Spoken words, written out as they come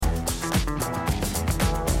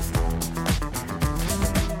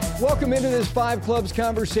Welcome into this Five Clubs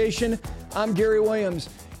conversation. I'm Gary Williams.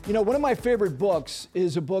 You know, one of my favorite books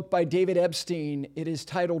is a book by David Epstein. It is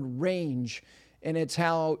titled Range, and it's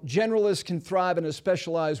how generalists can thrive in a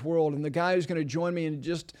specialized world. And the guy who's going to join me in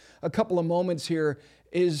just a couple of moments here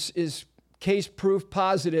is case proof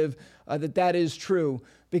positive that is true.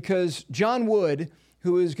 Because John Wood,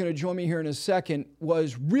 who is going to join me here in a second,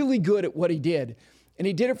 was really good at what he did. And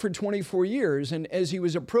he did it for 24 years. And as he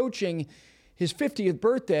was approaching his 50th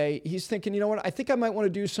birthday, he's thinking, you know what, I think I might want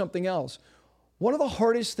to do something else. One of the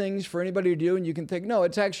hardest things for anybody to do, and you can think, no,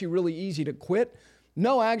 it's actually really easy to quit.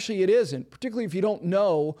 No, actually it isn't, particularly if you don't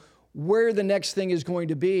know where the next thing is going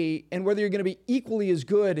to be and whether you're going to be equally as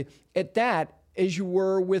good at that as you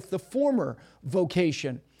were with the former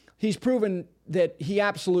vocation. He's proven that he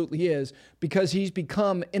absolutely is, because he's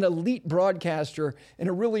become an elite broadcaster in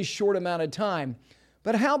a really short amount of time.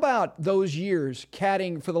 But how about those years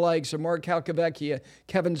caddying for the likes of Mark Calcavecchia,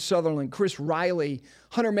 Kevin Sutherland, Chris Riley,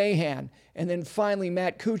 Hunter Mahan, and then finally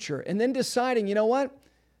Matt Kuchar, and then deciding, you know what,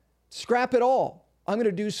 scrap it all. I'm going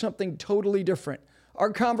to do something totally different.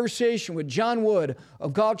 Our conversation with John Wood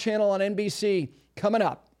of Golf Channel on NBC coming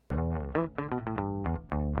up.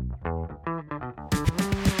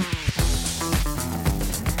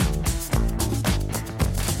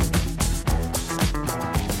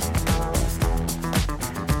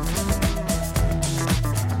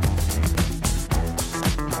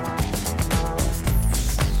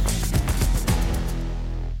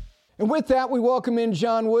 And with that, we welcome in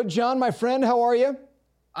John Wood. John, my friend, how are you?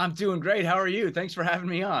 I'm doing great. How are you? Thanks for having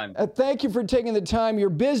me on. Thank you for taking the time. You're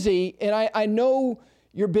busy, and I know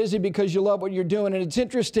you're busy because you love what you're doing. And it's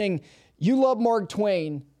interesting, you love Mark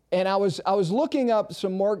Twain, and I was looking up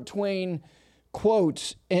some Mark Twain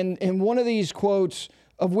quotes, and one of these quotes,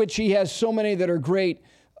 of which he has so many that are great,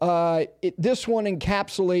 this one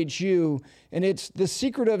encapsulates you, and it's, the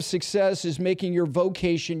secret of success is making your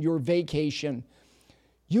vocation your vacation.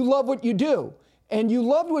 You love what you do, and you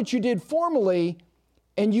loved what you did formerly,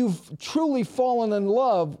 and you've truly fallen in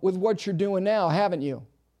love with what you're doing now, haven't you?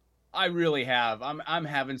 I really have. I'm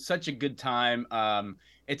having such a good time.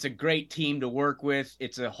 It's a great team to work with.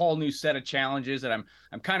 It's a whole new set of challenges, and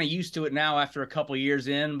I'm kind of used to it now after a couple of years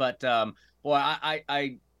in. But boy,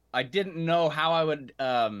 I didn't know how I would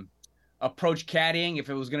approach caddying if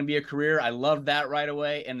it was going to be a career. I loved that right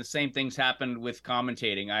away, and the same things happened with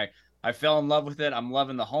commentating. I fell in love with it. I'm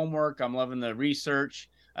loving the homework. I'm loving the research.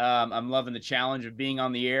 I'm loving the challenge of being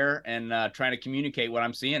on the air and trying to communicate what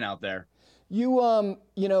I'm seeing out there. You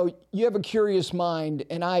you have a curious mind,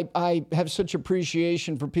 and I have such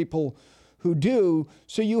appreciation for people who do.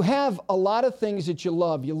 So you have a lot of things that you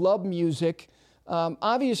love. You love music.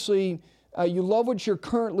 Obviously, you love what you're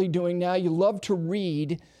currently doing now. You love to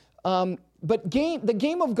read. But the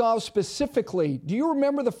game of golf specifically, do you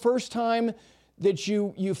remember the first time that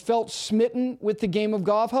you felt smitten with the game of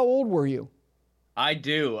golf? How old were you? I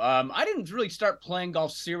do. I didn't really start playing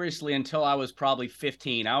golf seriously until I was probably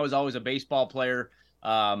 15. I was always a baseball player,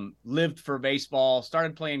 lived for baseball,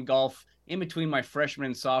 started playing golf in between my freshman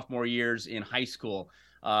and sophomore years in high school.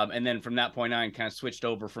 And then from that point on, kind of switched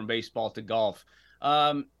over from baseball to golf.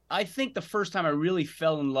 I think the first time I really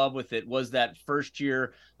fell in love with it was that first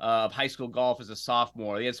year of high school golf as a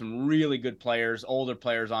sophomore. They had some really good players, older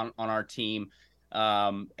players on our team.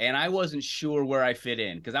 And I wasn't sure where I fit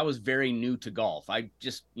in because I was very new to golf. I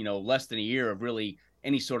just, less than a year of really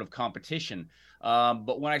any sort of competition.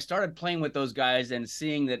 But when I started playing with those guys and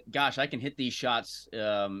seeing that, gosh, I can hit these shots,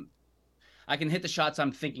 I can hit the shots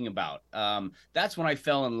I'm thinking about. That's when I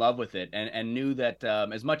fell in love with it and knew that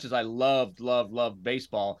as much as I loved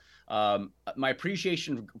baseball, my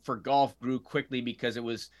appreciation for golf grew quickly because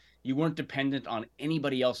you weren't dependent on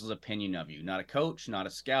anybody else's opinion of you. Not a coach, not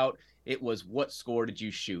a scout. It was what score did you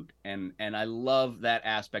shoot? And I love that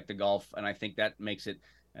aspect of golf. And I think that makes it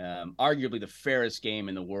arguably the fairest game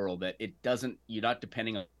in the world, that you're not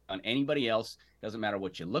depending on anybody else. It doesn't matter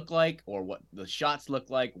what you look like or what the shots look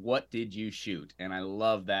like. What did you shoot? And I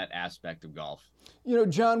love that aspect of golf.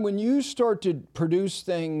 John, when you start to produce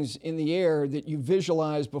things in the air that you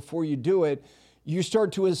visualize before you do it, you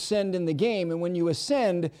start to ascend in the game. And when you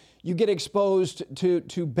ascend, you get exposed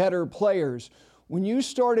to better players. When you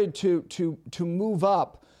started to move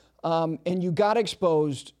up and you got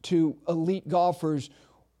exposed to elite golfers,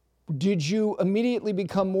 did you immediately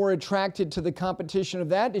become more attracted to the competition of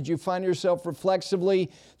that? Did you find yourself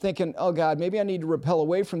reflexively thinking, oh God, maybe I need to repel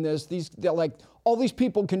away from this? All these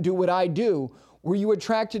people can do what I do. Were you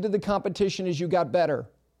attracted to the competition as you got better?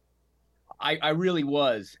 I really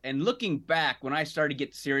was. And looking back, when I started to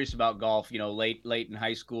get serious about golf, late in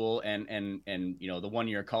high school and the 1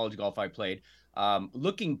 year college golf I played,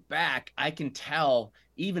 looking back, I can tell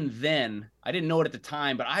even then, I didn't know it at the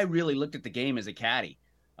time, but I really looked at the game as a caddy,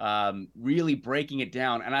 really breaking it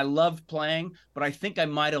down. And I loved playing, but I think I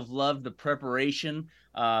might have loved the preparation,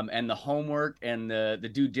 and the homework and the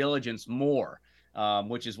due diligence more.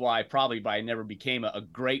 Which is why I never became a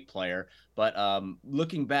great player. But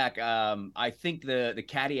looking back, I think the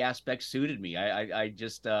caddy aspect suited me. I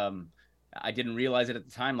just I didn't realize it at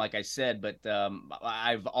the time, like I said, but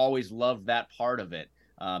I've always loved that part of it.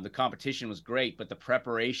 The competition was great, but the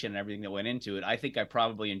preparation and everything that went into it, I think I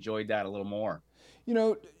probably enjoyed that a little more.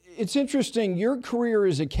 It's interesting. Your career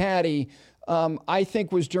as a caddy, I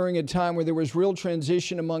think, was during a time where there was real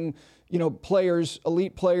transition among players,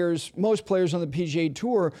 elite players, most players on the PGA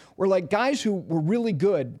Tour were like guys who were really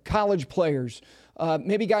good, college players,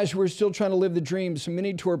 maybe guys who were still trying to live the dream, some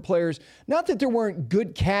mini tour players. Not that there weren't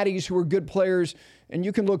good caddies who were good players, and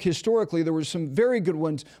you can look historically, there were some very good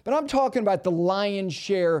ones, but I'm talking about the lion's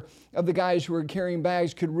share of the guys who were carrying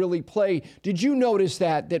bags could really play. Did you notice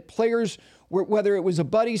that players, whether it was a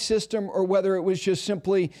buddy system or whether it was just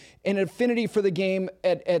simply an affinity for the game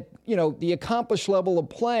at the accomplished level of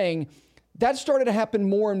playing, that started to happen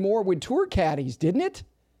more and more with tour caddies, didn't it?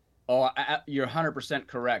 Oh, you're 100%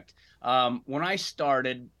 correct. When I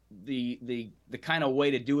started, the kind of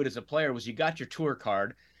way to do it as a player was you got your tour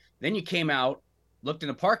card, then you came out, looked in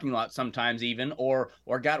the parking lot sometimes even, or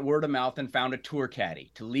got word of mouth and found a tour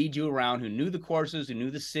caddy to lead you around who knew the courses, who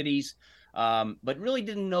knew the cities, but really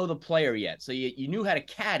didn't know the player yet. So you knew how to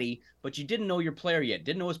caddy, but you didn't know your player yet,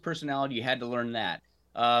 didn't know his personality. You had to learn that.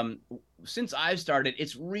 Since I've started,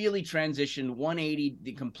 it's really transitioned 180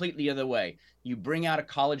 the completely other way. You bring out a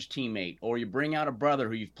college teammate, or you bring out a brother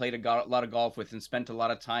who you've played a lot of golf with and spent a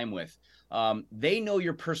lot of time with. They know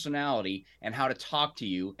your personality and how to talk to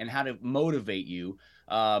you and how to motivate you.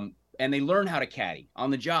 And they learn how to caddy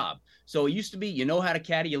on the job. So it used to be, you know how to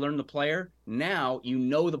caddy, you learn the player. Now you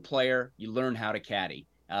know the player, you learn how to caddy.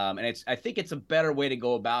 And I think it's a better way to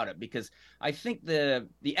go about it, because I think the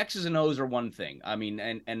X's and O's are one thing. I mean,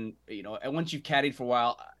 and once you've caddied for a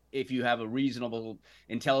while, if you have a reasonable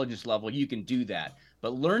intelligence level, you can do that.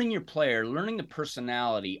 But learning your player, learning the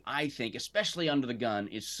personality, I think, especially under the gun,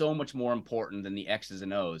 is so much more important than the X's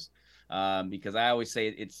and O's. Because I always say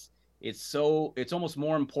it's almost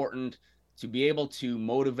more important to be able to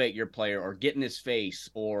motivate your player or get in his face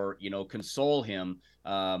or console him,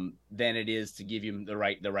 than it is to give him the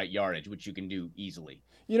right yardage, which you can do easily.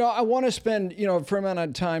 I want to spend, a fair amount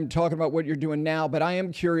of time talking about what you're doing now, but I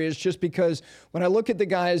am curious just because when I look at the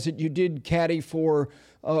guys that you did caddy for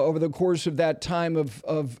over the course of that time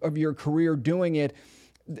of your career doing it,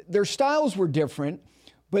 their styles were different,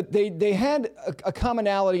 but they had a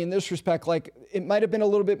commonality in this respect. Like it might have been a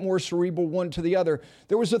little bit more cerebral one to the other.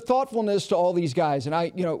 There was a thoughtfulness to all these guys.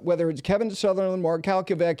 And whether it's Kevin Sutherland, Mark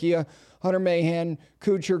Calcavecchia, Hunter Mahan,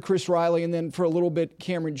 Kuchar, Chris Riley, and then for a little bit,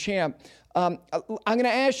 Cameron Champ. I'm going to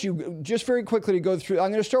ask you just very quickly to go through.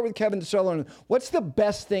 I'm going to start with Kevin Sutherland. What's the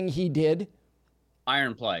best thing he did?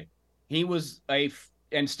 Iron play. He was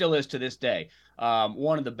and still is to this day,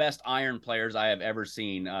 one of the best iron players I have ever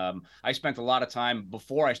seen. I spent a lot of time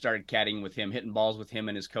before I started caddying with him, hitting balls with him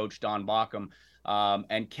and his coach, Don Bauckham.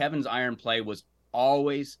 And Kevin's iron play was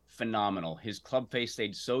always phenomenal. His club face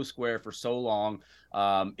stayed so square for so long.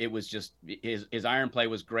 It was just his iron play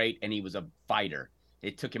was great, and he was a fighter.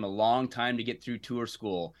 It took him a long time to get through tour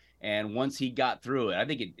school. And once he got through it, I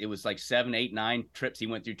think it was like 7, 8, 9 trips he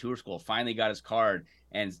went through tour school, finally got his card.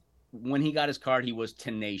 And when he got his card, he was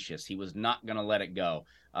tenacious. He was not going to let it go.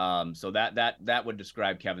 So that would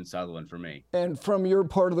describe Kevin Sutherland for me. And from your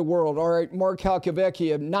part of the world, all right, Mark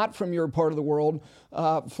Calcavecchia, not from your part of the world,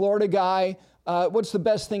 Florida guy. What's the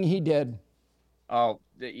best thing he did? Oh,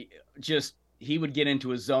 he would get into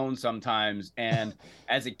his zone sometimes. And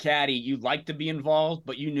as a caddy, you'd like to be involved,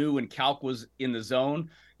 but you knew when Calc was in the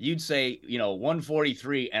zone, you'd say,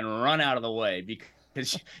 143 and run out of the way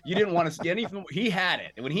because you didn't want to see anything. He had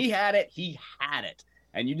it. When he had it, he had it.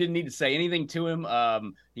 And you didn't need to say anything to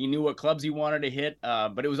him. He knew what clubs he wanted to hit.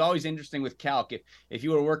 But it was always interesting with Calc. If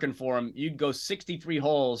you were working for him, you'd go 63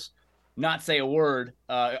 holes, not say a word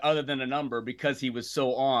other than a number because he was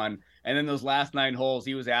so on. And then those last 9 holes,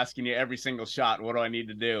 he was asking you every single shot, what do I need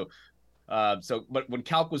to do? But when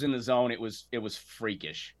Calc was in the zone, it was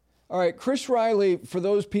freakish. All right, Chris Riley, for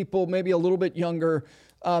those people maybe a little bit younger,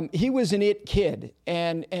 he was an it kid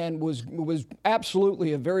and was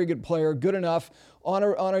absolutely a very good player, good enough on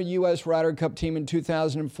a U.S. Ryder Cup team in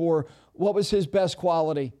 2004. What was his best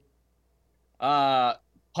quality?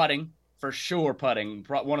 Putting. For sure, putting,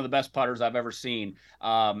 one of the best putters I've ever seen.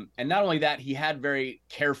 And not only that, he had very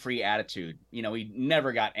carefree attitude. You know, he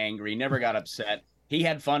never got angry, never got upset. He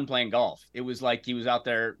had fun playing golf. It was like he was out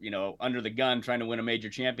there, you know, under the gun trying to win a major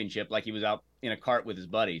championship, like he was out in a cart with his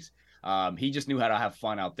buddies. He just knew how to have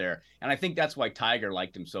fun out there. And I think that's why Tiger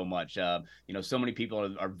liked him so much. You know, so many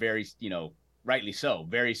people are very, you know, rightly so,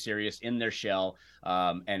 very serious in their shell,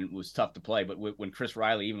 and was tough to play. But when Chris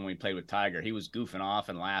Riley, even when he played with Tiger, he was goofing off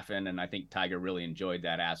and laughing, and I think Tiger really enjoyed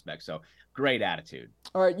that aspect. So great attitude.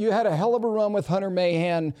 All right, you had a hell of a run with Hunter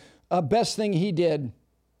Mahan. Best thing he did?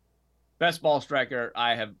 Best ball striker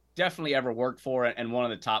I have definitely ever worked for, and one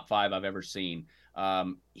of the top 5 I've ever seen.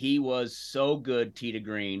 He was so good tee to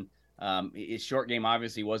green. His short game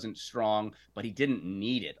obviously wasn't strong, but he didn't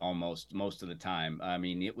need it almost most of the time. I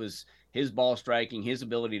mean, it was his ball striking, his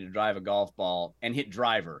ability to drive a golf ball and hit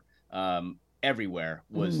driver everywhere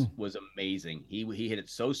was amazing. He hit it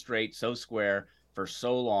so straight, so square for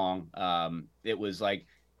so long. It was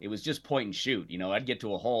just point and shoot. You know, I'd get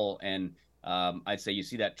to a hole and I'd say, you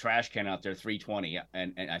see that trash can out there, 320,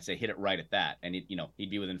 and I'd say hit it right at that, and he'd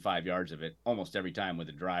be within 5 yards of it almost every time with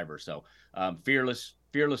a driver. So fearless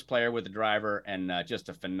player with a driver, and just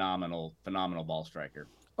a phenomenal ball striker.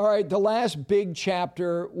 All right, the last big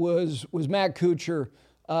chapter was Matt Kuchar.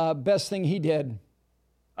 Best thing he did?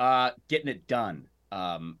 Getting it done.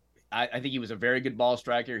 I think he was a very good ball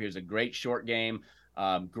striker. He was a great short game,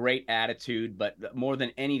 great attitude, but more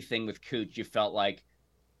than anything with Kuch, you felt like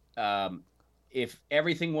if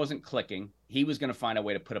everything wasn't clicking, he was going to find a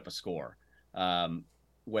way to put up a score.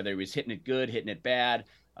 Whether he was hitting it good, hitting it bad,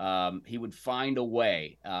 he would find a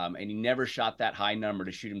way, and he never shot that high number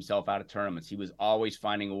to shoot himself out of tournaments. He was always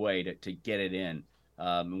finding a way to get it in.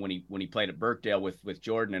 When he played at Birkdale with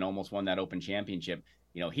Jordan and almost won that Open Championship,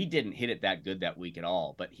 you know, he didn't hit it that good that week at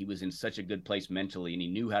all, but he was in such a good place mentally, and he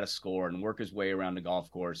knew how to score and work his way around the golf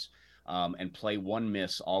course, and play one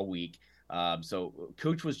miss all week. So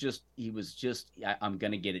Coach was just I'm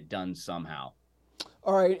going to get it done somehow.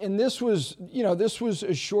 All right. And this was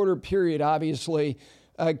a shorter period, obviously.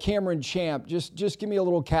 Cameron Champ, just give me a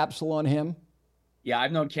little capsule on him. Yeah,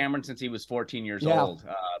 I've known Cameron since he was 14 years old.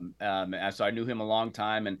 So I knew him a long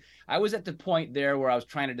time. And I was at the point there where I was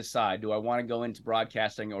trying to decide, do I want to go into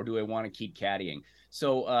broadcasting or do I want to keep caddying?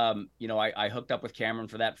 So, I hooked up with Cameron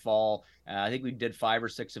for that fall. I think we did 5 or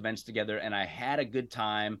 6 events together, and I had a good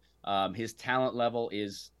time. His talent level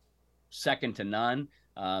is second to none.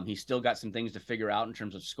 He's still got some things to figure out in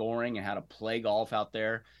terms of scoring and how to play golf out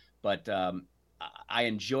there. But I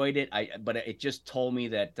enjoyed it. But it just told me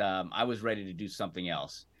that I was ready to do something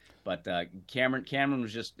else. But Cameron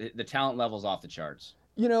was just, the talent level's off the charts.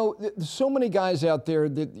 You know, so many guys out there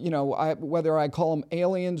that, whether I call them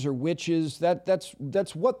aliens or witches,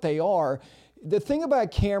 that's what they are. The thing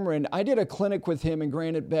about Cameron, I did a clinic with him in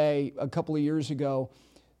Granite Bay a couple of years ago.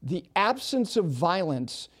 The absence of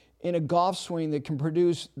violence in a golf swing that can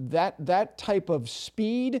produce that type of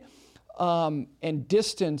speed and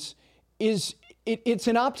distance it's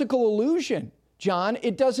an optical illusion, John.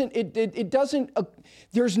 It doesn't,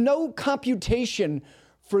 there's no computation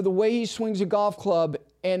for the way he swings a golf club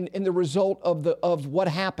and the result of what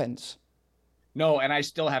happens. No, and I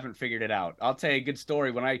still haven't figured it out. I'll tell you a good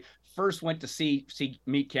story. When I first went to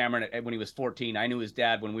meet Cameron when he was 14, I knew his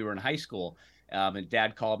dad when we were in high school. And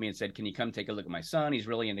Dad called me and said, "Can you come take a look at my son? He's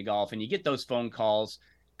really into golf." And you get those phone calls,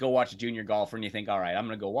 go watch a junior golfer, and you think, all right, I'm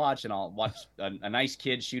going to go watch, and I'll watch a nice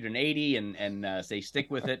kid shoot an 80 and say, stick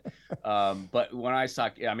with it. But when I saw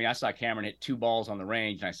Cameron hit 2 balls on the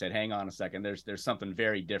range, and I said, hang on a second, there's something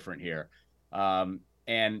very different here.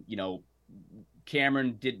 And,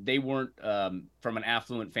 Cameron they weren't from an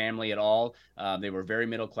affluent family at all. They were very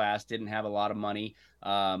middle class, didn't have a lot of money.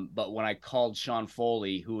 But when I called Sean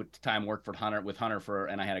Foley, who at the time worked with Hunter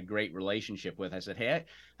and I had a great relationship with, I said, hey,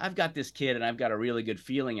 I've got this kid and I've got a really good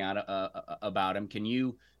feeling about him. Can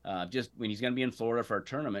you just, when he's going to be in Florida for a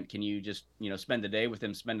tournament, can you just, spend the day with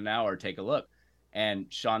him, spend an hour, take a look? And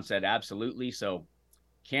Sean said, absolutely. So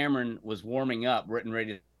Cameron was warming up, getting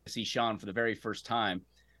ready to see Sean for the very first time.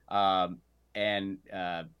 And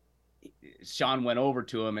Sean went over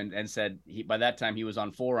to him and said, by that time he was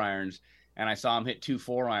on 4 irons, and I saw him hit 2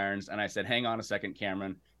 4 irons. And I said, hang on a second,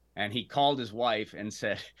 Cameron. And he called his wife and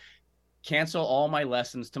said, cancel all my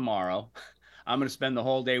lessons tomorrow. I'm going to spend the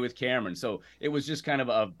whole day with Cameron. So it was just kind of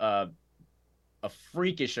a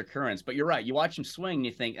freakish occurrence. But you're right. You watch him swing and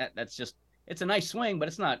you think it's a nice swing,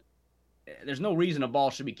 but there's no reason a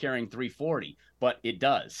ball should be carrying 340, but it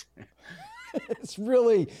does. It's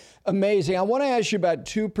really amazing. I want to ask you about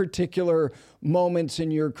 2 particular moments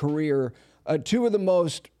in your career, 2 of the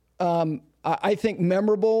most I think,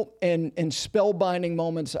 memorable and spellbinding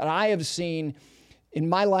moments that I have seen in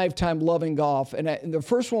my lifetime loving golf. And the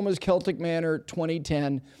first one was Celtic Manor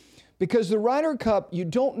 2010. Because the Ryder Cup, you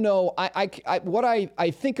don't know. What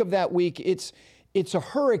I think of that week, it's a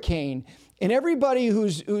hurricane, and everybody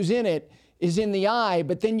who's in it is in the eye,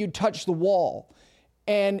 but then you touch the wall,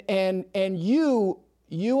 and you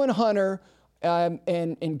and Hunter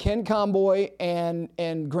and Ken Comboy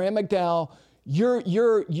and Graham McDowell,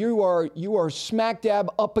 you are smack dab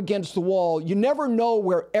up against the wall. You never know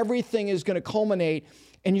where everything is going to culminate,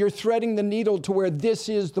 and you're threading the needle to where this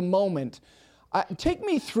is the moment. Take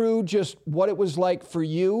me through just what it was like for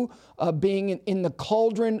you being in the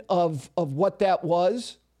cauldron of what that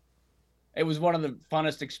was. It was one of the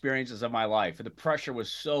funnest experiences of my life. The pressure was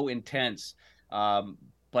so intense,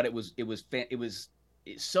 but it was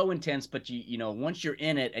so intense. But you know, once you're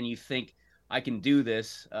in it and you think, I can do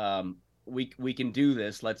this, we can do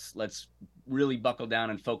this. Let's really buckle down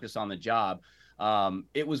and focus on the job.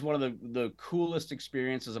 It was one of the coolest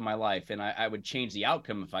experiences of my life, and I would change the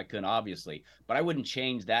outcome if I could, obviously, but I wouldn't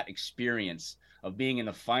change that experience of being in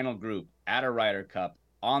the final group at a Ryder Cup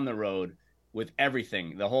on the road with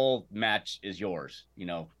everything. The whole match is yours. You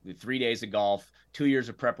know, the 3 days of golf, 2 years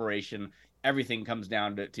of preparation, everything comes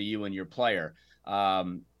down to you and your player.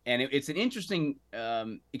 And it's an interesting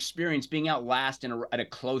experience being out last at a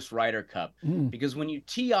close Ryder Cup, because when you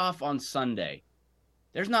tee off on Sunday,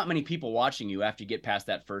 there's not many people watching you after you get past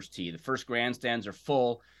that first tee. The first grandstands are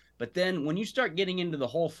full. But then when you start getting into the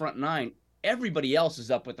whole front nine, everybody else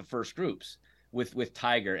is up with the first groups with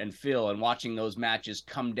Tiger and Phil, and watching those matches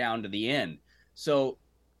come down to the end. So,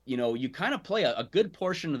 you know, you kind of play a good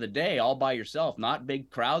portion of the day all by yourself, not big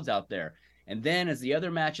crowds out there. And then as the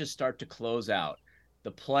other matches start to close out,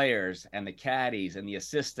 the players and the caddies and the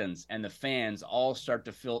assistants and the fans all start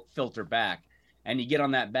to filter back. And you get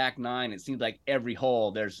on that back nine, it seems like every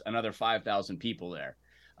hole there's another 5,000 people there.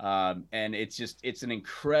 And it's an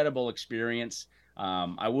incredible experience.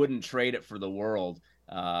 I wouldn't trade it for the world.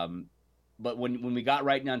 But when we got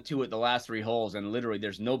right down to it, the last 3 holes, and literally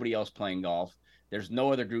there's nobody else playing golf. There's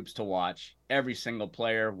no other groups to watch. Every single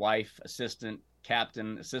player, wife, assistant,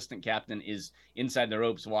 captain, assistant captain is inside the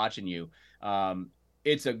ropes watching you.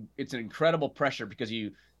 It's an incredible pressure, because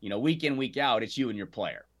you know, week in, week out, it's you and your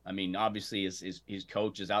player. I mean, obviously his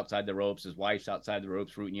coach is outside the ropes, his wife's outside the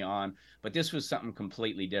ropes rooting you on, but this was something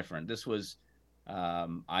completely different. This was,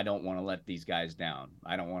 I don't want to let these guys down.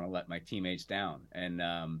 I don't want to let my teammates down. And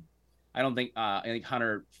I think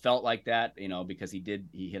Hunter felt like that, you know, because he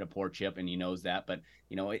hit a poor chip and he knows that. But,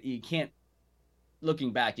 you know, you can't,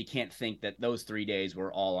 looking back, you can't think that those 3 days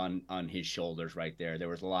were all on his shoulders right there. There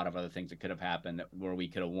was a lot of other things that could have happened where we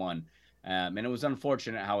could have won. And it was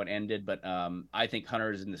unfortunate how it ended, but I think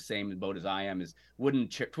Hunter is in the same boat as I am,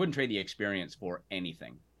 wouldn't trade the experience for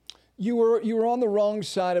anything. You were on the wrong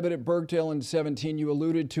side of it at Birkdale in 17. You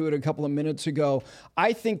alluded to it a couple of minutes ago.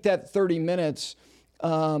 I think that 30 minutes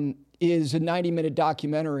is a 90-minute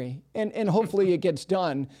documentary, and hopefully it gets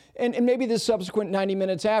done. And maybe the subsequent 90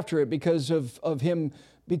 minutes after it, because of him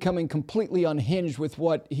becoming completely unhinged with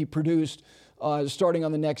what he produced starting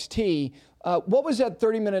on the next tee. What was that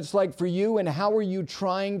 30 minutes like for you, and how were you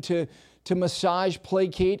trying to massage,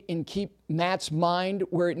 placate, and keep Matt's mind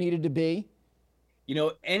where it needed to be? You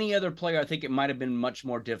know, any other player, I think it might have been much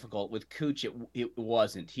more difficult. With Kuch, it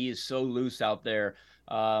wasn't. He is so loose out there.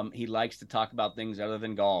 He likes to talk about things other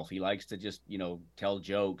than golf. He likes to just, you know, tell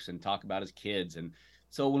jokes and talk about his kids. And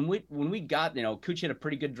so when we got, you know, Kuch had a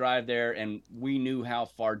pretty good drive there, and we knew how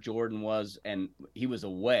far Jordan was, and he was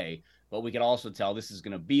away. But we could also tell this is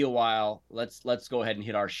going to be a while. Let's go ahead and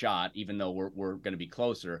hit our shot, even though we're going to be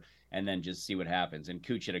closer, and then just see what happens. And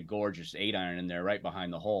Kuch had a gorgeous 8-iron in there right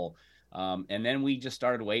behind the hole. And then we just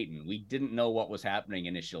started waiting. We didn't know what was happening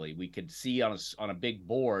initially. We could see on a big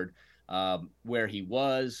board where he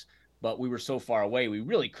was, but we were so far away, we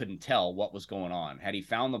really couldn't tell what was going on. Had he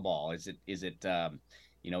found the ball? Is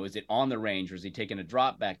it on the range, or is he taking a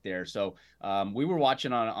drop back there? So we were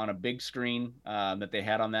watching on a big screen that they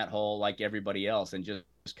had on that hole, like everybody else, and just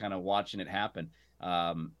kind of watching it happen.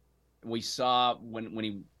 We saw when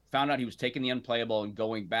he found out he was taking the unplayable and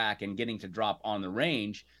going back and getting to drop on the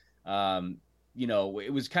range. You know,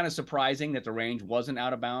 it was kind of surprising that the range wasn't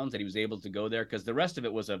out of bounds, that he was able to go there, because the rest of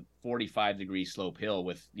it was a 45-degree slope hill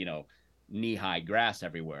with, you know, knee-high grass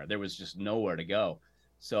everywhere. There was just nowhere to go.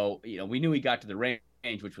 So, you know, we knew he got to the range,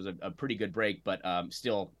 which was a pretty good break, but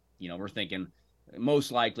still, you know, we're thinking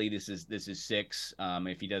most likely this is 6.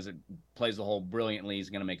 If he plays the hole brilliantly, he's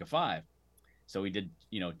going to make a 5. So he did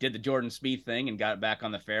the Jordan Spieth thing and got it back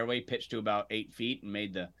on the fairway, pitched to about 8 feet, and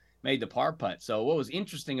made the made the par putt. So what was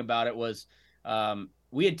interesting about it was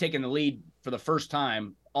we had taken the lead for the first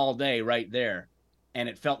time all day right there, and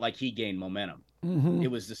it felt like he gained momentum. Mm-hmm. It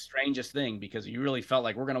was the strangest thing because you really felt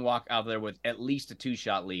like we're going to walk out there with at least a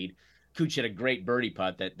 2-shot lead. Kuch had a great birdie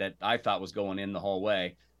putt that I thought was going in the whole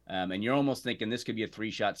way. And you're almost thinking this could be a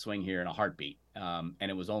 3-shot swing here in a heartbeat. And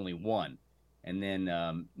it was only one. And then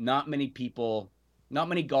not many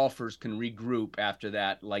golfers can regroup after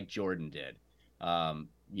that like Jordan did.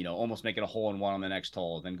 Almost making a hole in one on the next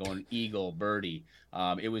hole, then going eagle, birdie.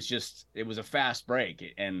 It was a fast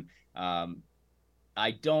break. And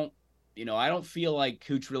I don't feel like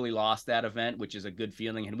Cooch really lost that event, which is a good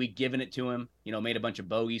feeling. Had we given it to him, made a bunch of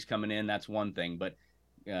bogeys coming in, that's one thing. But,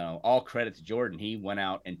 all credit to Jordan. He went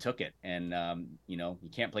out and took it. And, you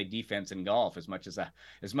can't play defense in golf as much as I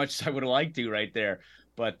would have liked to right there.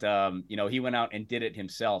 But, he went out and did it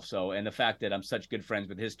himself. So, and the fact that I'm such good friends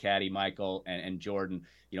with his caddy, Michael, and Jordan,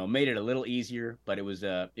 made it a little easier. But it was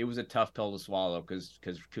a tough pill to swallow because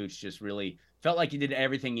Cooch just really felt like he did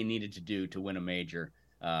everything he needed to do to win a major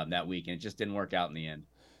that week, and it just didn't work out in the end.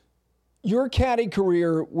 Your caddy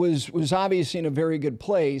career was obviously in a very good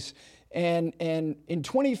place, and in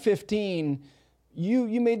 2015,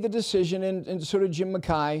 you made the decision, and so did Jim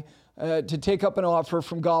Mackay, to take up an offer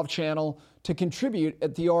from Golf Channel to contribute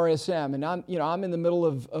at the RSM. And I'm in the middle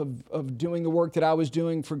of doing the work that I was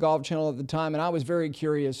doing for Golf Channel at the time, and I was very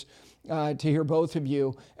curious to hear both of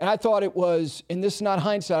you. And I thought it was, and this is not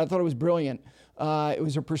hindsight, I thought it was brilliant. It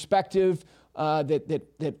was a perspective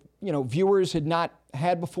that viewers had not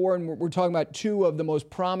had before, and we're talking about two of the most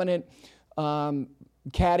prominent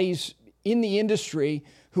caddies in the industry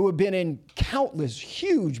who have been in countless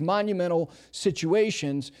huge monumental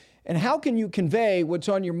situations. And how can you convey what's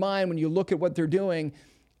on your mind when you look at what they're doing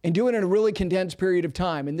and do it in a really condensed period of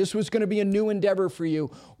time? And this was going to be a new endeavor for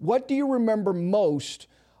you. What do you remember most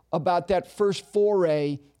about that first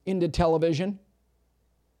foray into television?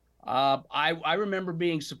 I remember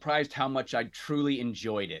being surprised how much I truly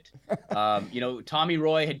enjoyed it. Tommy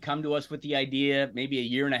Roy had come to us with the idea maybe a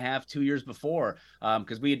year and a half, 2 years before,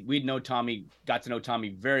 because we'd got to know Tommy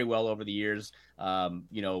very well over the years.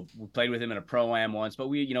 We played with him in a pro-am once, but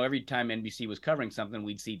every time NBC was covering something,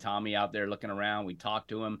 we'd see Tommy out there looking around. We'd talk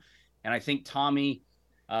to him. And I think Tommy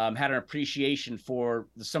had an appreciation for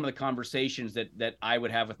some of the conversations that I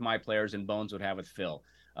would have with my players and Bones would have with Phil.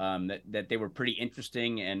 That they were pretty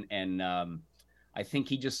interesting, and I think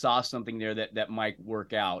he just saw something there that might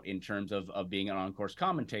work out in terms of being an on-course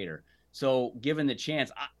commentator. So given the chance,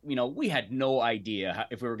 we had no idea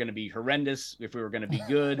if we were going to be horrendous, if we were going to be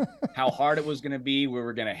good, how hard it was going to be, where we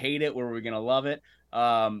were going to hate it, where we were going to love it.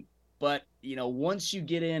 But once you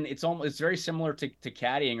get in, it's very similar to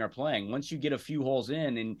caddying or playing. Once you get a few holes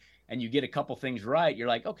in and you get a couple things right, you're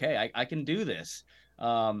like, okay, I can do this.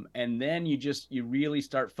 And then you really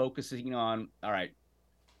start focusing on, all right,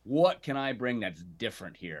 what can I bring that's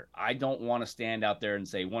different here? I don't want to stand out there and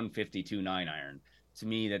say 152 9-iron. To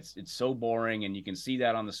me, it's so boring, and you can see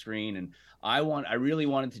that on the screen. And I really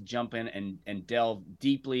wanted to jump in and delve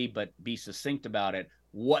deeply, but be succinct about it.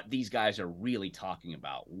 What these guys are really talking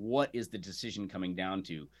about. What is the decision coming down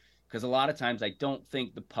to? Because a lot of times I don't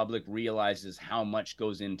think the public realizes how much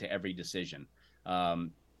goes into every decision.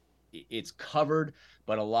 It's covered,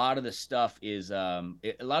 but a lot of the stuff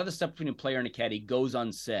between a player and a caddy goes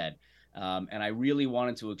unsaid. And I really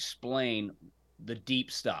wanted to explain the deep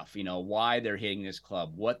stuff, why they're hitting this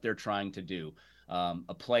club, what they're trying to do,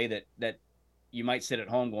 a play that you might sit at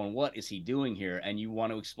home going, what is he doing here? And you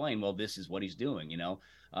want to explain, well, this is what he's doing,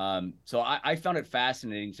 So I found it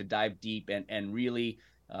fascinating to dive deep and really,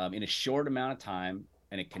 in a short amount of time,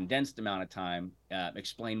 in a condensed amount of time,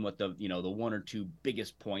 explain what the one or two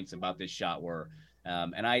biggest points about this shot were.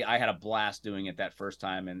 And I had a blast doing it that first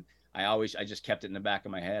time. And I just kept it in the back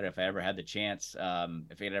of my head. If I ever had the chance,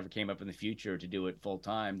 if it ever came up in the future to do it full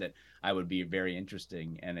time, that I would be very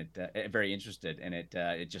interested, and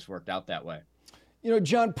it just worked out that way.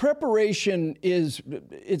 John, preparation it's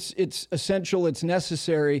essential, it's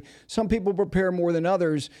necessary. Some people prepare more than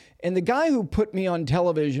others. And the guy who put me on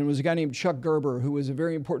television was a guy named Chuck Gerber, who was a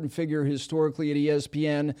very important figure historically at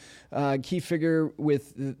ESPN, key figure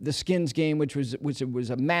with the Skins game, which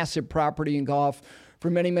was a massive property in golf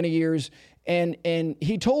for many, many years. And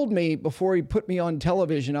he told me before he put me on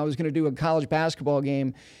television, I was going to do a college basketball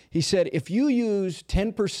game. He said, if you use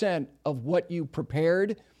 10% of what you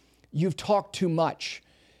prepared, you've talked too much.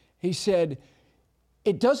 He said,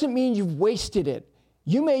 it doesn't mean you've wasted it.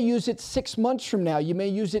 You may use it 6 months from now. You may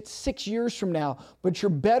use it 6 years from now, but you're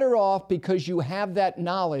better off because you have that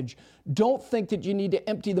knowledge. Don't think that you need to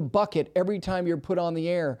empty the bucket every time you're put on the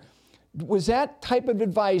air. Was that type of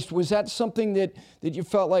advice, was that something that you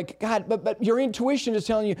felt like, God, but your intuition is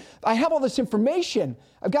telling you, I have all this information,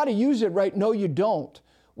 I've got to use it, right? No, you don't.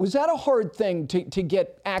 Was that a hard thing to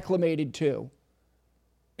get acclimated to?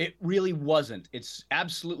 It really wasn't. It's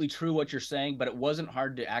absolutely true what you're saying, but it wasn't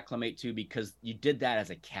hard to acclimate to because you did that as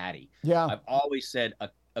a caddy. Yeah. I've always said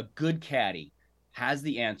a good caddy has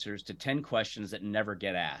the answers to 10 questions that never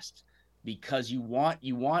get asked, because you want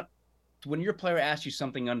when your player asks you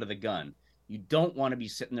something under the gun, you don't want to be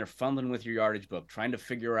sitting there fumbling with your yardage book trying to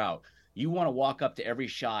figure out. You want to walk up to every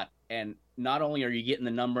shot, and not only are you getting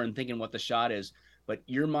the number and thinking what the shot is, but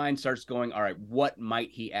your mind starts going, all right, what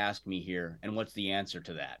might he ask me here? And what's the answer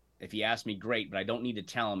to that? If he asks me, great, but I don't need to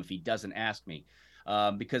tell him if he doesn't ask me.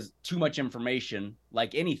 Because too much information,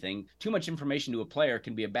 like anything, too much information to a player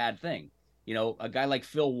can be a bad thing. You know, a guy like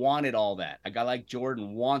Phil wanted all that. A guy like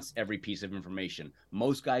Jordan wants every piece of information.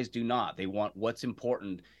 Most guys do not. They want what's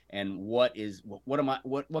important and what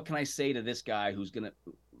can I say to this guy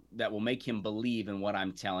that will make him believe in what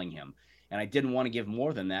I'm telling him. And I didn't want to give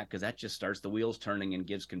more than that because that just starts the wheels turning and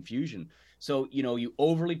gives confusion. So, you know, you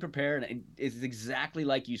overly prepare, and it's exactly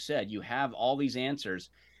like you said. You have all these answers,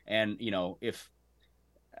 and if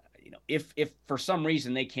for some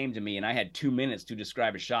reason they came to me and I had 2 minutes to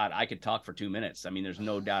describe a shot, I could talk for 2 minutes. I mean, there's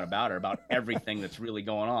no doubt about everything that's really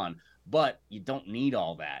going on. But you don't need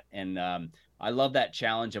all that. And I love that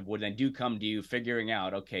challenge of when they do come to you, figuring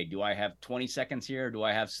out, okay, do I have 20 seconds here, or do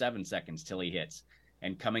I have 7 seconds till he hits?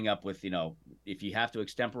 And coming up with, if you have to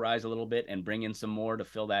extemporize a little bit and bring in some more to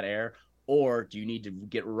fill that air, or do you need to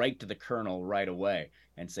get right to the kernel right away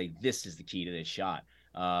and say, this is the key to this shot?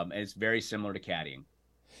 And it's very similar to caddying.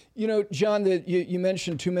 You know, John, you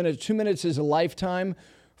mentioned 2 minutes. 2 minutes is a lifetime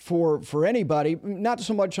for anybody, not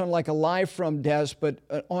so much on like a live from desk, but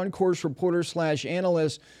an on-course reporter /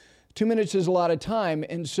 analyst. 2 minutes is a lot of time.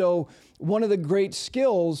 And so one of the great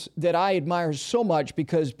skills that I admire so much,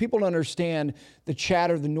 because people don't understand the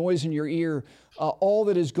chatter, the noise in your ear, all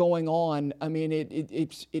that is going on. I mean,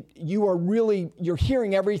 you're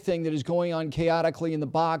hearing everything that is going on chaotically in the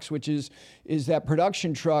box, which is that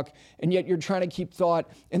production truck, and yet you're trying to keep thought.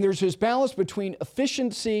 And there's this balance between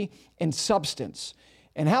efficiency and substance.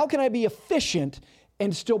 And how can I be efficient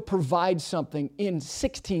and still provide something in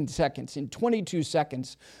 16 seconds, in 22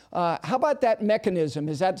 seconds? How about that mechanism?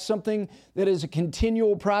 Is that something that is a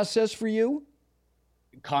continual process for you?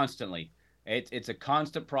 Constantly. It's a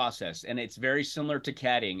constant process, and it's very similar to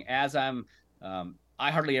caddying. As I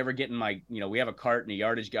hardly ever get in my, we have a cart and a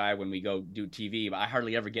yardage guy when we go do TV, but I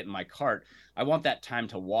hardly ever get in my cart. I want that time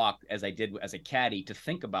to walk, as I did as a caddy, to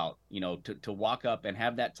think about, to walk up and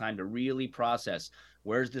have that time to really process,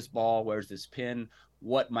 where's this ball, where's this pin,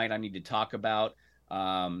 what might I need to talk about,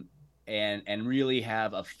 and really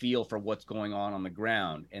have a feel for what's going on the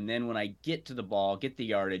ground. And then when I get to the ball, get the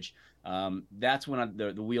yardage, that's when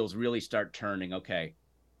the wheels really start turning. Okay,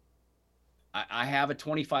 I have a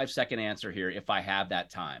 25-second answer here if I have that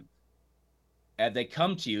time. As they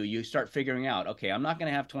come to you, you start figuring out, okay, I'm not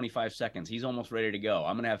going to have 25 seconds. He's almost ready to go.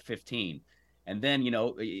 I'm going to have 15. And then,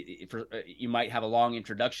 you might have a long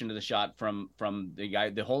introduction to the shot from the guy,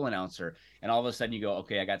 the hole announcer, and all of a sudden you go,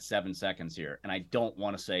 okay, I got 7 seconds here, and I don't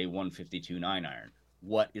want to say 152 9-iron.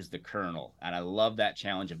 What is the kernel? And I love that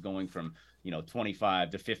challenge of going from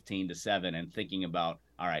 25 to 15 to 7 and thinking about,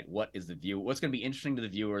 all right, what's going to be interesting to the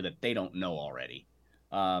viewer that they don't know already,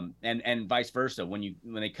 and vice versa. When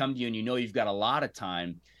they come to you and you've got a lot of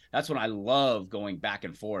time, that's when I love going back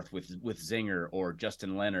and forth with Zinger or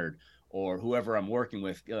Justin Leonard or whoever I'm working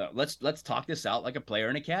with. Let's talk this out like a player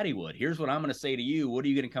and a caddy would. Here's what I'm going to say to you. What are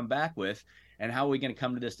you going to come back with? And how are we going to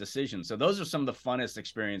come to this decision? So those are some of the funnest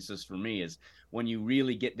experiences for me, is when you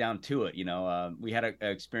really get down to it. We had an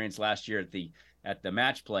experience last year at the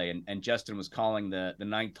match play, and Justin was calling the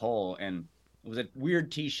ninth hole, and it was a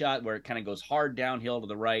weird tee shot where it kind of goes hard downhill to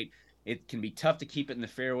the right. It can be tough to keep it in the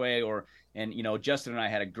fairway, Justin and I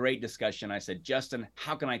had a great discussion. I said, Justin,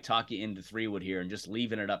 how can I talk you into 3-wood here and just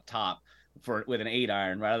leaving it up top with an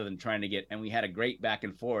 8-iron rather than trying to get, and we had a great back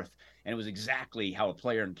and forth, and it was exactly how a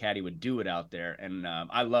player and caddy would do it out there. And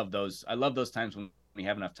I love those times when we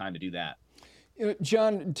have enough time to do that.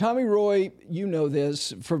 John, Tommy Roy, you know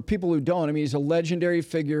this. For people who don't, I mean, he's a legendary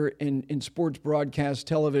figure in sports broadcast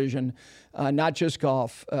television, not just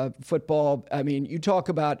golf, football. I mean, you talk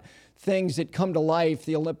about things that come to life,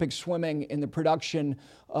 the Olympic swimming and the production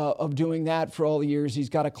of doing that for all the years. He's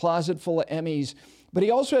got a closet full of Emmys, but he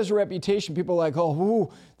also has a reputation. People are like,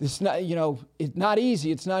 this is not, it's not easy.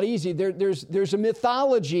 It's not easy. There's a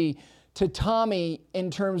mythology to Tommy in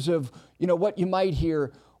terms of, what you might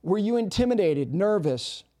hear. Were you intimidated,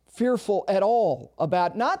 nervous, fearful at all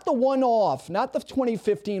about not the one-off, not the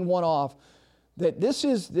 2015 one-off, that this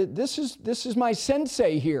is my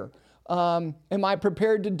sensei here. Am I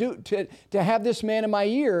prepared to have this man in my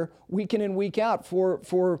ear week in and week out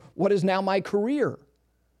for what is now my career?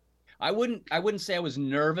 I wouldn't say I was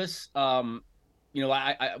nervous.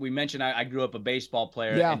 We mentioned I grew up a baseball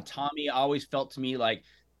player, Yeah. and Tommy always felt to me like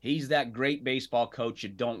he's that great baseball coach you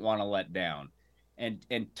don't want to let down.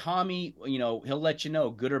 And Tommy, he'll let you know,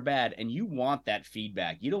 good or bad, and you want that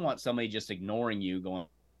feedback. You don't want somebody just ignoring you, going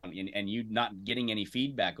and you not getting any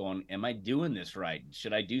feedback on, am I doing this right?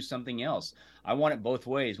 Should I do something else? I want it both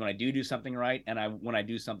ways. When I do something right, and when I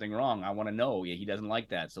do something wrong, I want to know, he doesn't like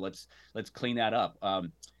that, so let's clean that up.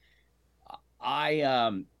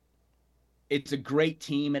 It's a great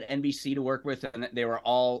team at NBC to work with, and they were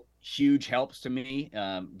all huge helps to me.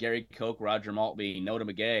 Gary Koch, Roger Maltby, Noda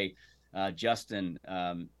McGay, Justin,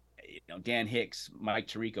 Dan Hicks, Mike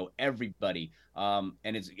Tirico, everybody. And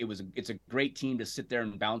it's a great team to sit there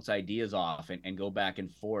and bounce ideas off and go back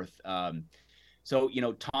and forth. So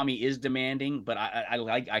Tommy is demanding, but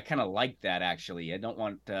I kind of like that, actually. I don't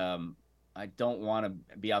want to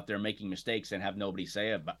be out there making mistakes and have nobody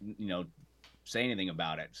say anything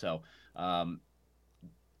about it. So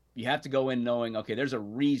you have to go in knowing, okay, there's a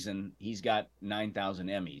reason he's got 9,000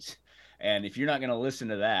 Emmys. And if you're not going to listen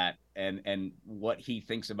to that and what he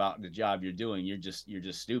thinks about the job you're doing, you're just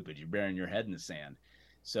stupid. You're burying your head in the sand.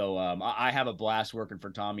 So I have a blast working for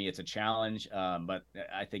Tommy. It's a challenge, but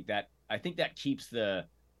I think that keeps the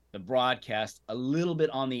broadcast a little bit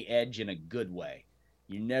on the edge in a good way.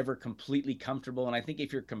 You're never completely comfortable, and I think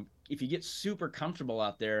if you get super comfortable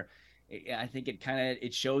out there, I think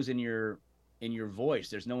it shows in your voice.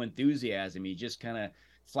 There's no enthusiasm. You just kind of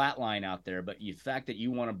flatline out there. But the fact that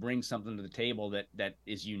you want to bring something to the table that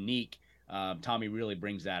is unique, Tommy really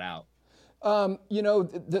brings that out.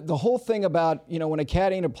 The whole thing about, when a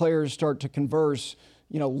caddy and a player start to converse,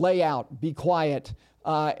 lay out, be quiet.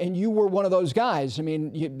 And you were one of those guys. I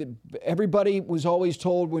mean, everybody was always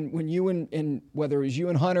told when you and whether it was you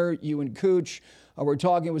and Hunter, you and Kuch, were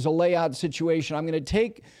talking, it was a layout situation. I'm going to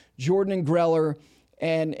take Jordan and Greller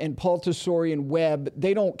and Paul Tesori and Webb.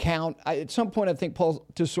 They don't count. At some point, I think Paul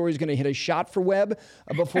Tesori is going to hit a shot for Webb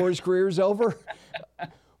before his career is over.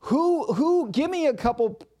 Who? Give me a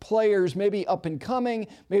couple players, maybe up and coming.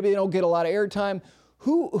 Maybe they don't get a lot of airtime.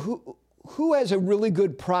 Who has a really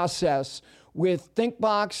good process with think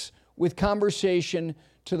box, with conversation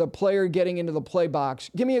to the player getting into the play box?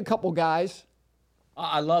 Give me a couple guys.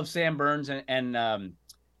 I love Sam Burns and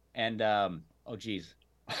oh geez,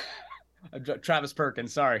 Travis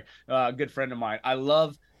Perkins. Sorry, good friend of mine. I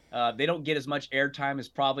love. They don't get as much airtime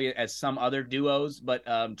as some other duos, but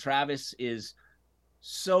Travis is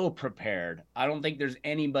so prepared. I don't think there's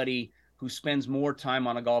anybody who spends more time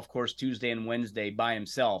on a golf course Tuesday and Wednesday by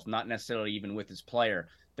himself, not necessarily even with his player,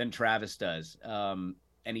 than Travis does. And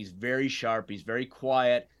he's very sharp. He's very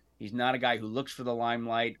quiet. He's not a guy who looks for the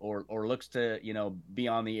limelight or looks to, be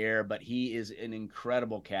on the air, but he is an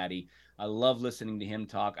incredible caddy. I love listening to him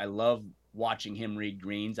talk. I love watching him read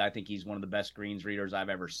greens. I think he's one of the best greens readers I've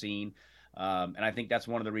ever seen. And I think that's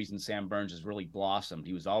one of the reasons Sam Burns has really blossomed.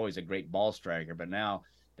 He was always a great ball striker, but now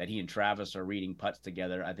that he and Travis are reading putts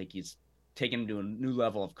together, I think he's taken him to a new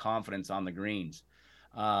level of confidence on the greens.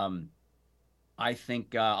 I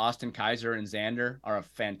think Austin Kaiser and Xander are a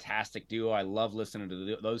fantastic duo. I love listening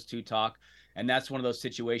to those two talk. And that's one of those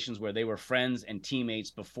situations where they were friends and teammates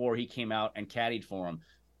before he came out and caddied for him.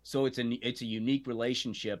 So it's a unique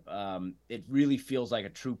relationship. It really feels like a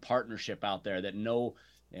true partnership out there that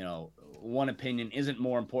one opinion isn't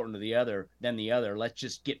more important to the other than the other. Let's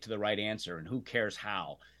just get to the right answer, and who cares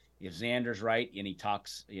how. If Xander's right and he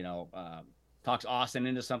talks Austin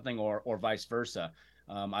into something or vice versa.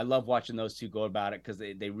 I love watching those two go about it because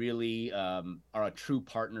they really are a true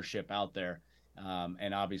partnership out there.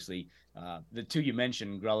 And obviously, the two you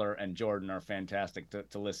mentioned, Greller and Jordan, are fantastic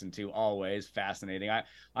to listen to. Always fascinating.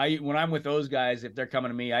 I when I'm with those guys, if they're coming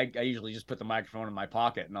to me, I usually just put the microphone in my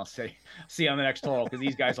pocket and I'll say, "See you on the next hole," because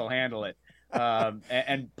these guys will handle it.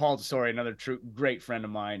 And Paul Tesori, another true great friend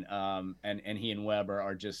of mine, and he and Webb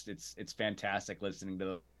are just it's fantastic listening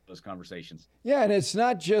to those conversations. Yeah, and it's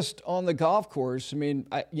not just on the golf course. I mean,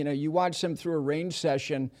 you watch them through a range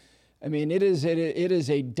session. I mean, it is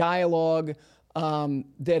a dialogue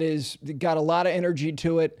that is got a lot of energy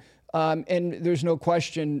to it. And there's no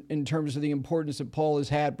question in terms of the importance that Paul has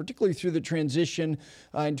had, particularly through the transition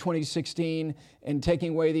in 2016 and taking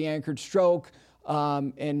away the anchored stroke.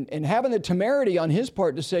 and having the temerity on his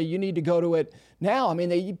part to say you need to go to it now. I mean,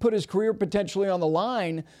 he put his career potentially on the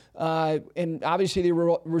line, and obviously the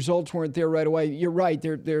results weren't there right away. You're right;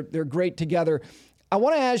 they're great together. I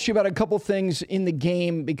want to ask you about a couple things in the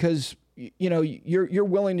game because you're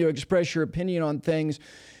willing to express your opinion on things.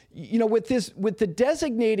 With the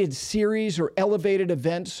designated series or elevated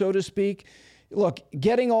event, so to speak. Look,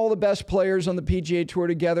 getting all the best players on the PGA Tour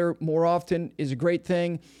together more often is a great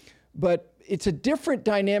thing, but it's a different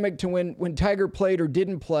dynamic to when Tiger played or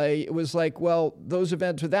didn't play. It was like, well, those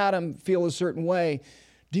events without him feel a certain way.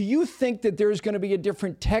 Do you think that there's going to be a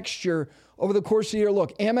different texture over the course of the year?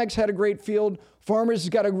 Look, Amex had a great field. Farmers has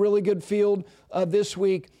got a really good field this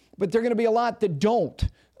week, but there are going to be a lot that don't.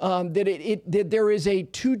 That there is a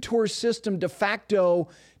two-tour system de facto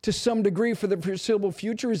to some degree for the foreseeable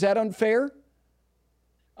future. Is that unfair?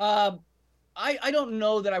 I don't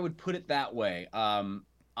know that I would put it that way.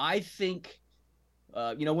 I think,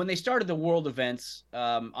 when they started the world events,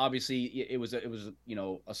 obviously it was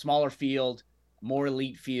a smaller field, more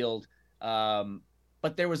elite field,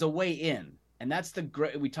 but there was a way in, and that's the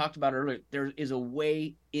great. We talked about earlier. There is a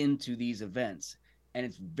way into these events, and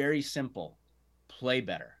it's very simple: play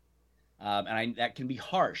better. That can be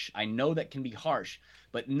harsh. I know that can be harsh,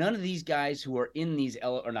 but none of these guys who are in these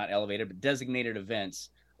or not elevated but designated events,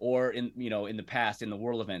 or in the past in the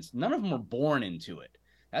world events, none of them are born into it.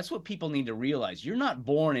 That's what people need to realize. You're not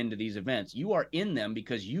born into these events. You are in them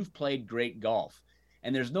because you've played great golf.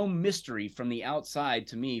 And there's no mystery from the outside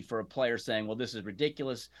to me for a player saying, well, this is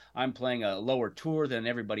ridiculous. I'm playing a lower tour than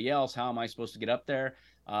everybody else. How am I supposed to get up there?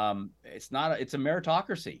 It's a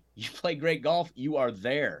meritocracy. You play great golf. You are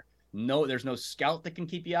there. No, there's no scout that can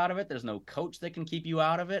keep you out of it. There's no coach that can keep you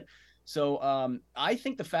out of it. So I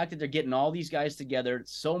think the fact that they're getting all these guys together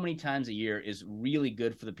so many times a year is really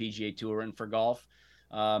good for the PGA Tour and for golf.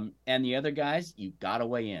 And the other guys, you got a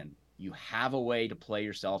way in. You have a way to play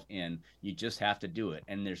yourself in. You just have to do it.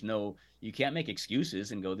 And you can't make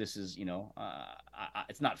excuses and go, this is,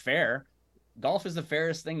 it's not fair. Golf is the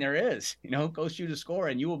fairest thing there is. Go shoot a score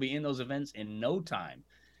and you will be in those events in no time.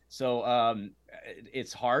 So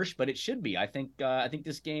it's harsh, but it should be. I think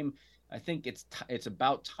this game, I think it's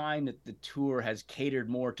about time that the tour has catered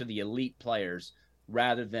more to the elite players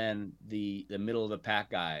rather than the middle of the pack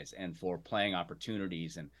guys and for playing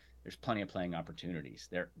opportunities. And there's plenty of playing opportunities.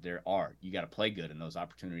 There are. You got to play good in those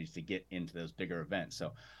opportunities to get into those bigger events.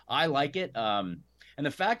 So I like it. And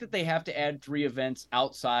the fact that they have to add 3 events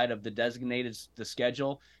outside of the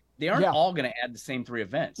schedule, they aren't all going to add the same 3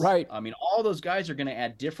 events. Right. I mean, all those guys are going to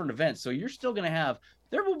add different events. So you're still going to have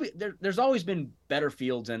there's always been better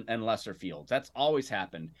fields and lesser fields. That's always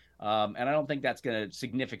happened. And I don't think that's going to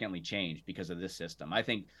significantly change because of this system. I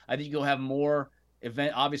think you'll have more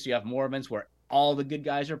obviously you have more events where all the good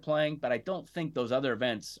guys are playing, but I don't think those other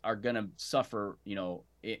events are going to suffer,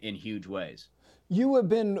 in huge ways. You have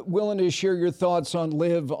been willing to share your thoughts on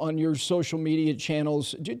LIV on your social media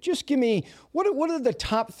channels. Just give me, what are the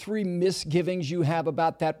top 3 misgivings you have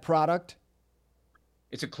about that product?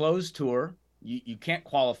 It's a closed tour. You can't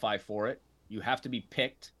qualify for it. You have to be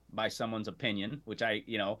picked by someone's opinion, which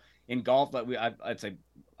in golf,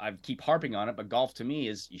 I keep harping on it, but golf to me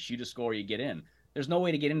is you shoot a score, you get in. There's no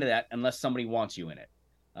way to get into that unless somebody wants you in it.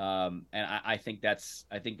 And I think that's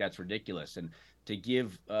ridiculous. And to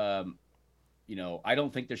give, I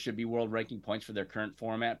don't think there should be world ranking points for their current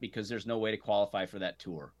format because there's no way to qualify for that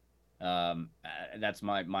tour. That's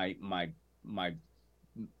my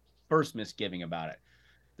first misgiving about it.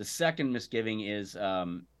 The second misgiving is I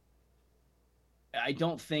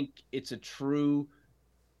don't think it's a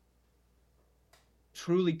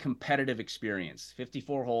truly competitive experience.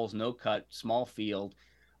 54 holes, no cut, small field,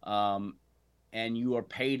 and you are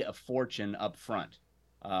paid a fortune up front.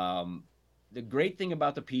 The great thing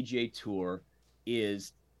about the PGA Tour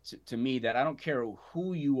is, to me, that I don't care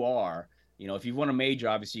who you are. If you've won a major,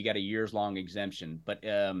 obviously you got a years-long exemption. But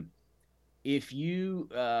if you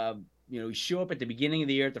show up at the beginning of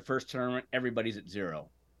the year at the first tournament, everybody's at zero.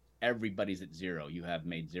 Everybody's at zero. You have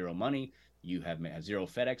made zero money. You have zero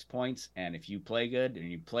FedEx points. And if you play good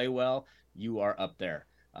and you play well, you are up there.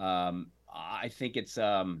 I think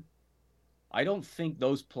I don't think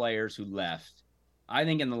those players who left, I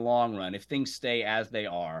think in the long run, if things stay as they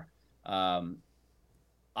are,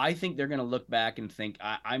 I think they're going to look back and think,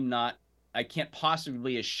 I can't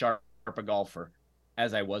possibly be as sharp a golfer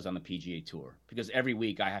as I was on the PGA Tour, because every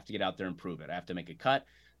week I have to get out there and prove it. I have to make a cut.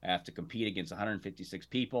 I have to compete against 156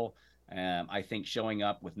 people. I think showing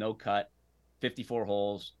up with no cut, 54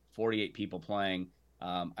 holes, 48 people playing,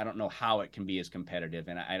 I don't know how it can be as competitive,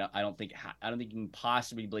 and I don't think you can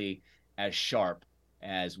possibly be as sharp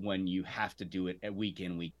as when you have to do it at week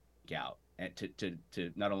in, week out, and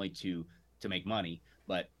to not only to make money,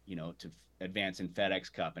 but to advance in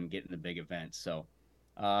FedEx Cup and get in the big events. So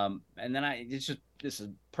and then this is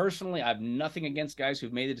personally, I have nothing against guys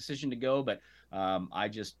who've made the decision to go, but I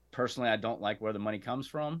just personally, I don't like where the money comes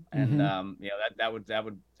from. And,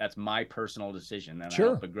 that's my personal decision. And Sure. I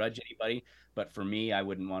don't begrudge anybody, but for me, I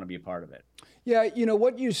wouldn't want to be a part of it. Yeah.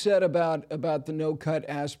 What you said about the no cut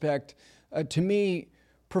aspect, to me,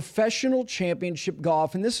 professional championship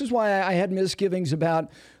golf, and this is why I had misgivings about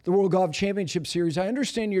the World Golf Championship Series. I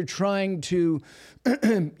understand you're trying to,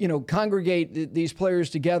 congregate these players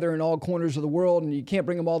together in all corners of the world, and you can't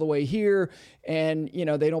bring them all the way here, and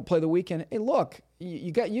they don't play the weekend. Hey, look,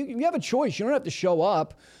 you have a choice. You don't have to show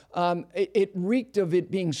up. It reeked of it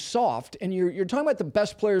being soft, and you're talking about the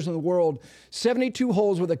best players in the world. 72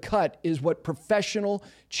 holes with a cut is what professional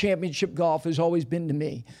championship golf has always been to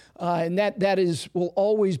me, and that will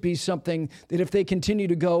always be something that if they continue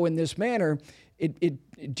to go in this manner,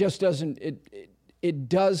 it just doesn't it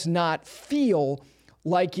does not feel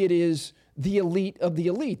like it is the elite of the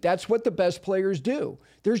elite. That's what the best players do.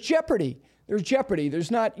 There's jeopardy.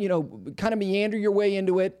 There's not kind of meander your way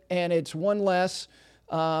into it, and it's one less.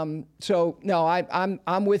 So no,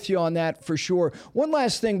 I'm with you on that for sure. One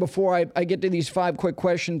last thing before I get to these 5 quick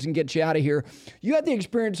questions and get you out of here. You had the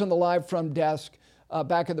experience on the Live From Desk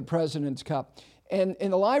back at the President's Cup, and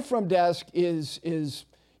the Live From Desk is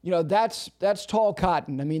that's tall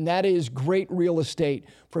cotton. I mean, that is great real estate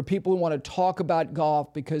for people who want to talk about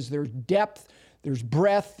golf because there's depth, there's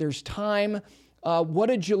breadth, there's time. What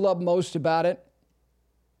did you love most about it?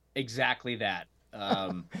 Exactly that.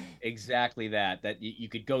 Exactly that you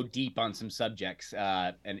could go deep on some subjects,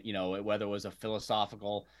 and whether it was a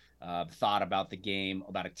philosophical thought about the game,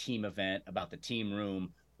 about a team event, about the team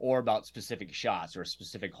room, or about specific shots or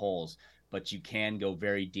specific holes, but you can go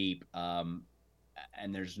very deep.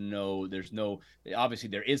 And there's no obviously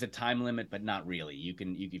there is a time limit, but not really.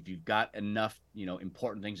 If you've got enough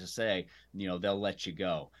important things to say, they'll let you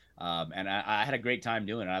go. And I had a great time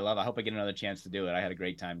doing it. I hope I get another chance to do it. I had a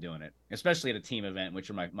great time doing it, especially at a team event,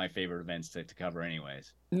 which are my favorite events to cover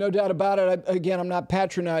anyways. No doubt about it. Again, I'm not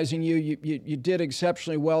patronizing you. You did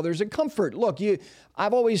exceptionally well. There's a comfort. Look,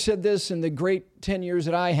 I've always said this in the great 10 years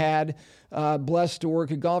that I had, blessed to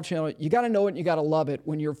work at Golf Channel. You got to know it and you got to love it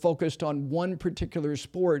when you're focused on one particular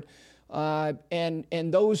sport.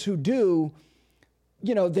 And those who do,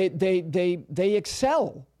 they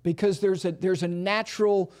excel because there's a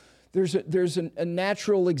natural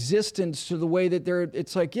existence to the way that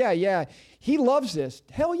it's like, yeah, he loves this.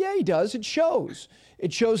 Hell yeah, he does. It shows.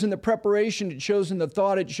 It shows in the preparation. It shows in the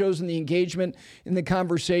thought. It shows in the engagement, in the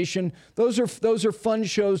conversation. Those are fun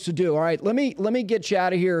shows to do. All right, let me get you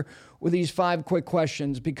out of here with these 5 quick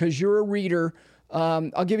questions because you're a reader.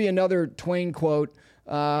 I'll give you another Twain quote.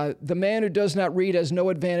 The man who does not read has no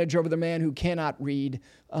advantage over the man who cannot read.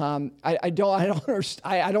 I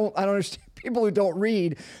don't understand people who don't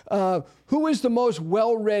read. Who is the most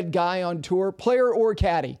well-read guy on tour, player or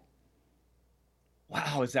caddy?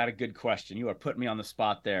 Wow, is that a good question? You are putting me on the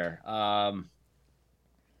spot there.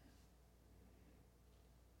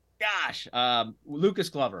 Lucas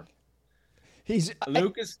Glover.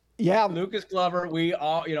 Lucas Glover. We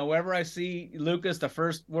all, wherever I see Lucas, the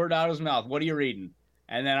first word out of his mouth, what are you reading?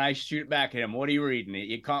 And then I shoot back at him. What are you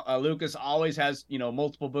reading? Lucas always has,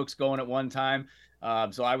 multiple books going at one time.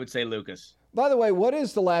 So I would say Lucas. By the way, what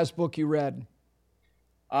is the last book you read?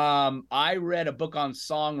 I read a book on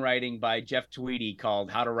songwriting by Jeff Tweedy called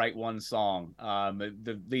How to Write One Song,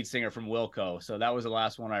 the lead singer from Wilco. So that was the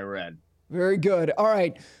last one I read. Very good. All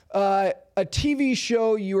right. A TV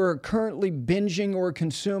show you are currently binging or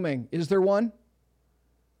consuming. Is there one?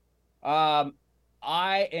 I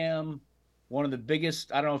am one of the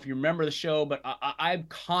biggest, I don't know if you remember the show, but I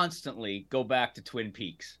constantly go back to Twin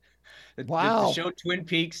Peaks. Wow. The show Twin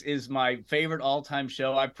Peaks is my favorite all-time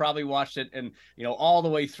show. I probably watched it and all the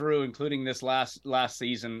way through, including this last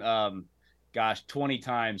season, 20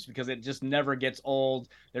 times because it just never gets old.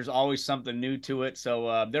 There's always something new to it.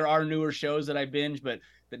 So there are newer shows that I binge, but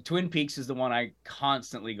the Twin Peaks is the one I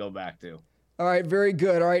constantly go back to. All right, very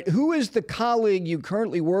good. All right, who is the colleague you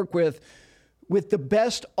currently work with the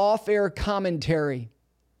best off-air commentary?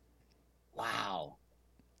 Wow.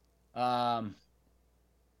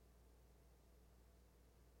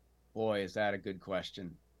 Boy, is that a good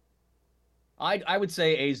question. I would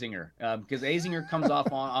say Azinger, because Azinger comes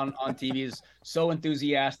off on TV as so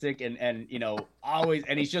enthusiastic and always,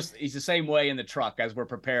 and he's the same way in the truck as we're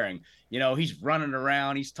preparing. He's running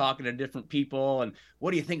around, he's talking to different people, and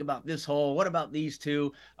what do you think about this hole? What about these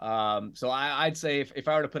two? So I'd say if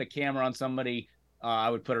I were to put a camera on somebody, I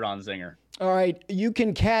would put it on Zinger. All right. You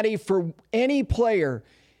can caddy for any player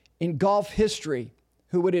in golf history.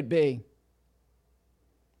 Who would it be?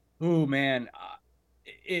 Ooh, man.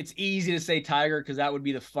 It's easy to say Tiger because that would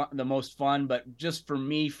be the most fun. But just for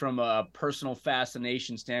me, from a personal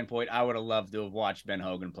fascination standpoint, I would have loved to have watched Ben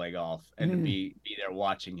Hogan play golf and to be there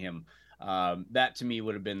watching him. That to me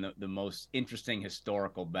would have been the most interesting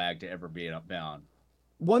historical bag to ever be on.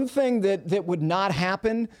 One thing that would not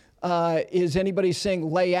happen is anybody saying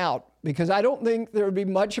lay out, because I don't think there would be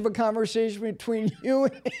much of a conversation between you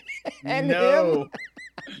and him.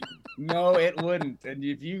 No, it wouldn't. And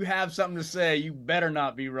if you have something to say, you better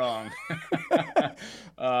not be wrong.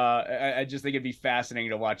 I just think it'd be fascinating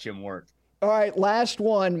to watch him work. All right, last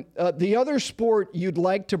one. The other sport you'd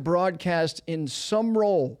like to broadcast in some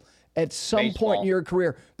role at some point in your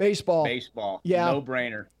career? Baseball. Baseball. Yeah. No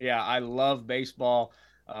brainer. Yeah, I love baseball.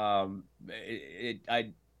 I'm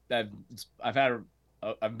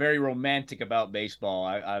very romantic about baseball.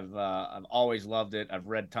 I've always loved it. I've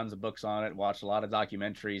read tons of books on it, watched a lot of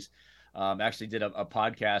documentaries. Actually did a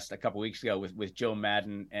podcast a couple weeks ago with Joe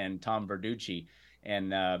Madden and Tom Verducci.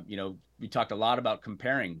 And, we talked a lot about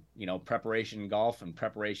comparing, preparation in golf and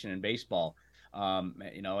preparation in baseball.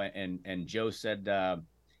 And Joe said,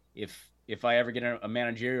 if I ever get a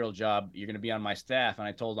managerial job, you're going to be on my staff. And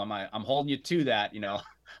I told him, I'm holding you to that.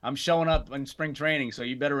 I'm showing up in spring training, so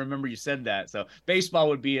you better remember you said that. So baseball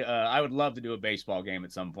would be, I would love to do a baseball game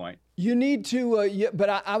at some point. You need to, but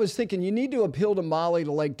I was thinking you need to appeal to Molly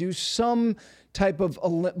to do some type of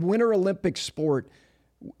Winter Olympic sport.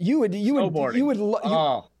 You'd love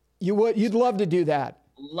to do that.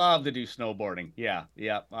 Love to do snowboarding. Yeah.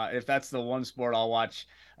 If that's the one sport I'll watch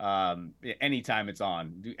anytime it's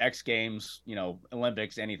on. Do X Games,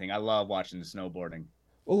 Olympics, anything. I love watching the snowboarding.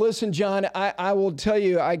 Well, listen, John, I will tell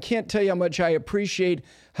you, I can't tell you how much I appreciate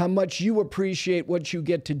how much you appreciate what you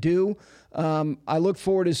get to do. I look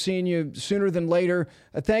forward to seeing you sooner than later.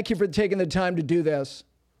 Thank you for taking the time to do this.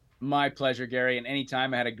 My pleasure, Gary. And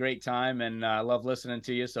anytime, I had a great time, and I love listening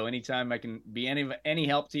to you. So anytime I can be any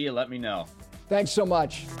help to you, let me know. Thanks so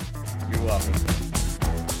much. You're welcome.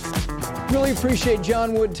 Really appreciate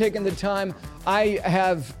John Wood taking the time. I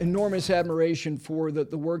have enormous admiration for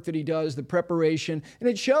the work that he does, the preparation, and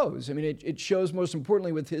it shows. I mean, it shows most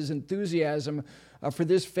importantly with his enthusiasm for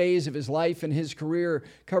this phase of his life and his career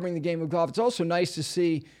covering the game of golf. It's also nice to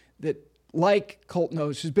see that, like Colt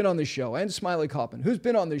Knost, who's been on the show, and Smiley Kaufman, who's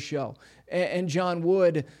been on the show, and John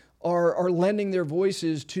Wood, are lending their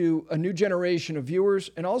voices to a new generation of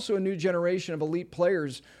viewers and also a new generation of elite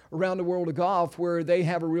players around the world of golf where they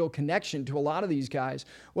have a real connection to a lot of these guys.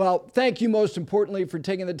 Well, thank you most importantly for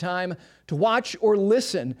taking the time to watch or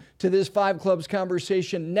listen to this Five Clubs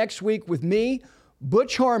conversation next week with me,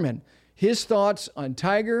 Butch Harmon. His thoughts on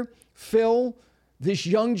Tiger, Phil, this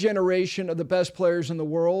young generation of the best players in the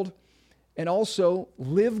world, and also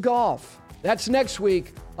Live Golf. That's next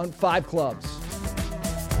week on Five Clubs.